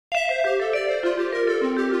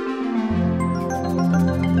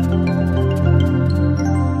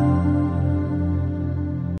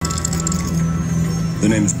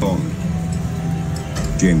name's Bond.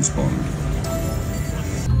 James Bond.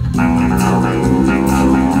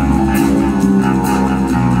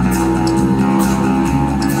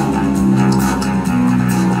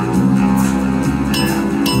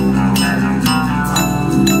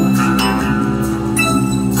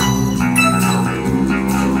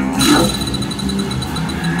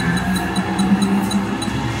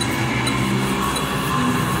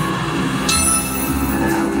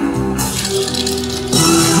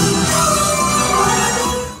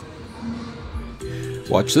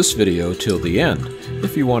 Watch this video till the end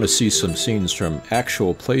if you want to see some scenes from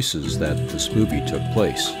actual places that this movie took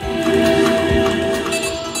place.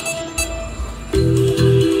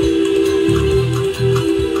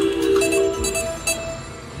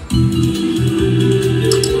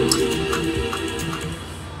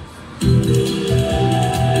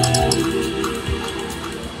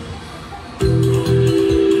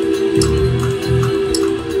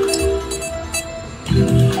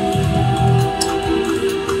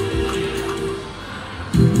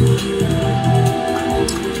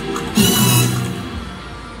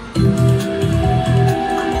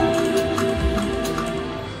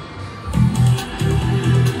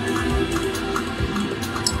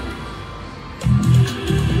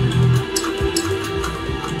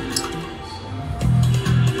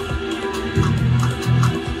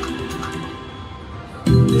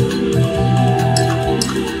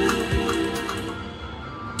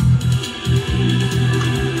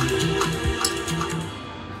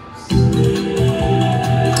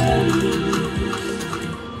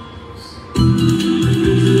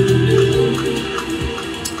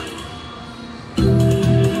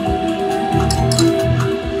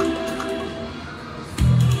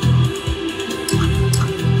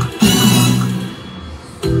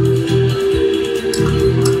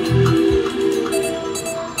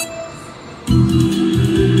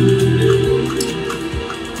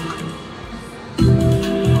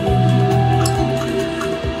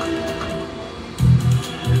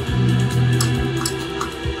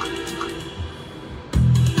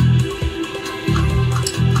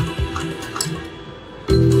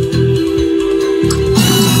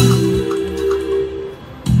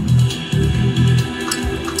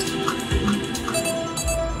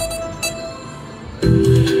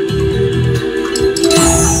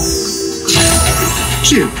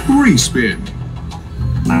 Respin.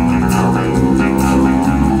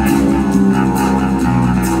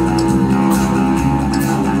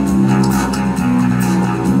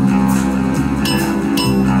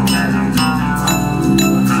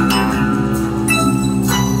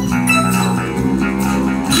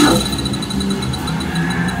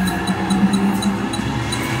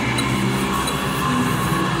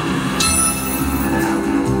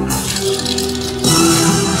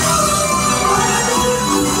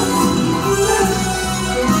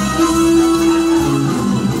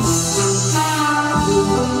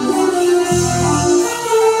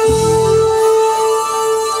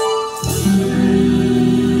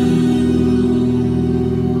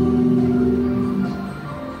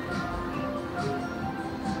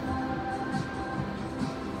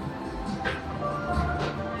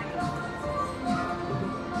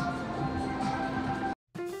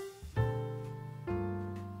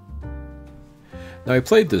 Now, I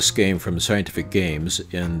played this game from Scientific Games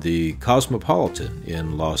in the Cosmopolitan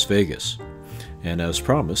in Las Vegas. And as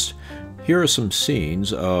promised, here are some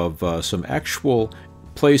scenes of some actual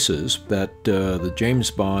places that the James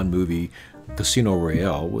Bond movie Casino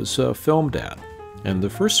Royale was filmed at. And the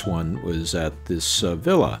first one was at this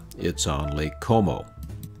villa. It's on Lake Como.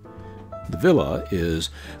 The villa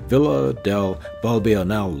is Villa del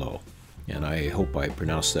Balbianello, and I hope I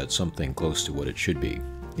pronounced that something close to what it should be.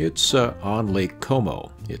 It's on Lake Como.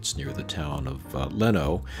 It's near the town of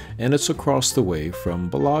Leno, and it's across the way from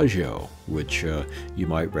Bellagio, which you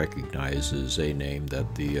might recognize as a name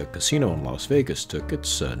that the casino in Las Vegas took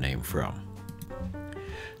its name from.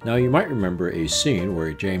 Now, you might remember a scene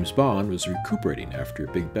where James Bond was recuperating after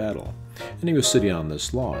a big battle, and he was sitting on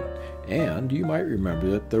this lawn. And you might remember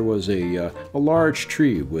that there was a large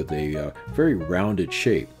tree with a very rounded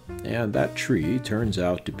shape, and that tree turns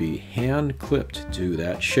out to be hand-clipped to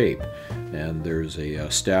that shape. And there's a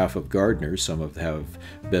staff of gardeners, some of them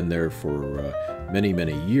have been there for many,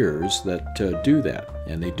 many years, that do that,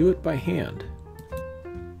 and they do it by hand.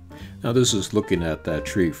 Now, this is looking at that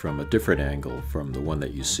tree from a different angle from the one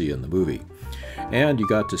that you see in the movie. And you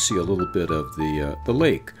got to see a little bit of the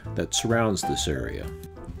lake that surrounds this area.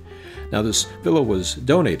 Now, this villa was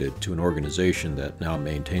donated to an organization that now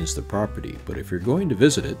maintains the property, but if you're going to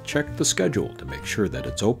visit it, check the schedule to make sure that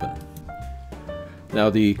it's open. Now,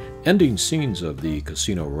 the ending scenes of the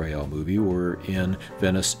Casino Royale movie were in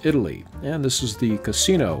Venice, Italy, and this is the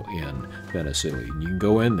casino in Venice, Italy. You can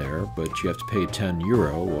go in there, but you have to pay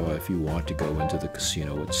 €10 if you want to go into the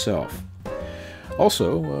casino itself.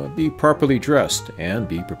 Also, be properly dressed and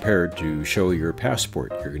be prepared to show your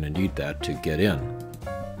passport. You're going to need that to get in.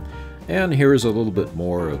 And here's a little bit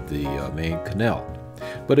more of the main canal.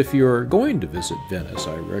 But if you're going to visit Venice,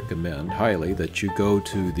 I recommend highly that you go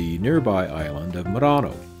to the nearby island of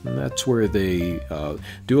Murano. And that's where they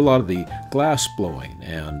do a lot of the glass blowing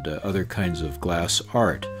and other kinds of glass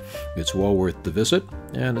art. It's well worth the visit,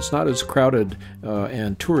 and it's not as crowded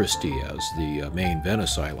and touristy as the main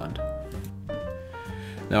Venice island.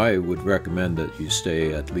 Now, I would recommend that you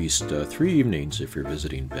stay at least 3 evenings if you're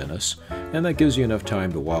visiting Venice, and that gives you enough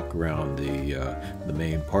time to walk around the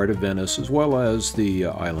main part of Venice as well as the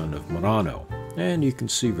island of Murano, and you can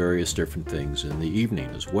see various different things in the evening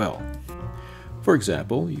as well. For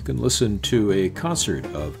example, you can listen to a concert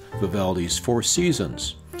of Vivaldi's Four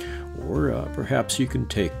Seasons, or perhaps you can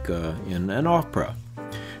take in an opera.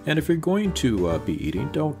 And if you're going to be eating,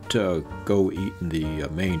 don't go eat in the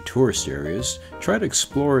main tourist areas. Try to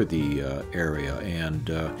explore the area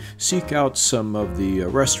and seek out some of the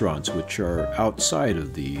restaurants which are outside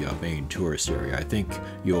of the main tourist area. I think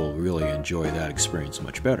you'll really enjoy that experience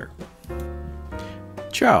much better.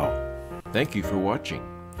 Ciao! Thank you for watching.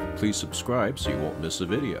 Please subscribe so you won't miss a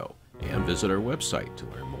video, and visit our website to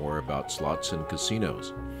learn more about slots and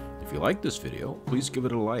casinos. If you like this video, please give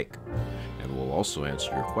it a like, and we'll also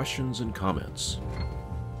answer your questions and comments.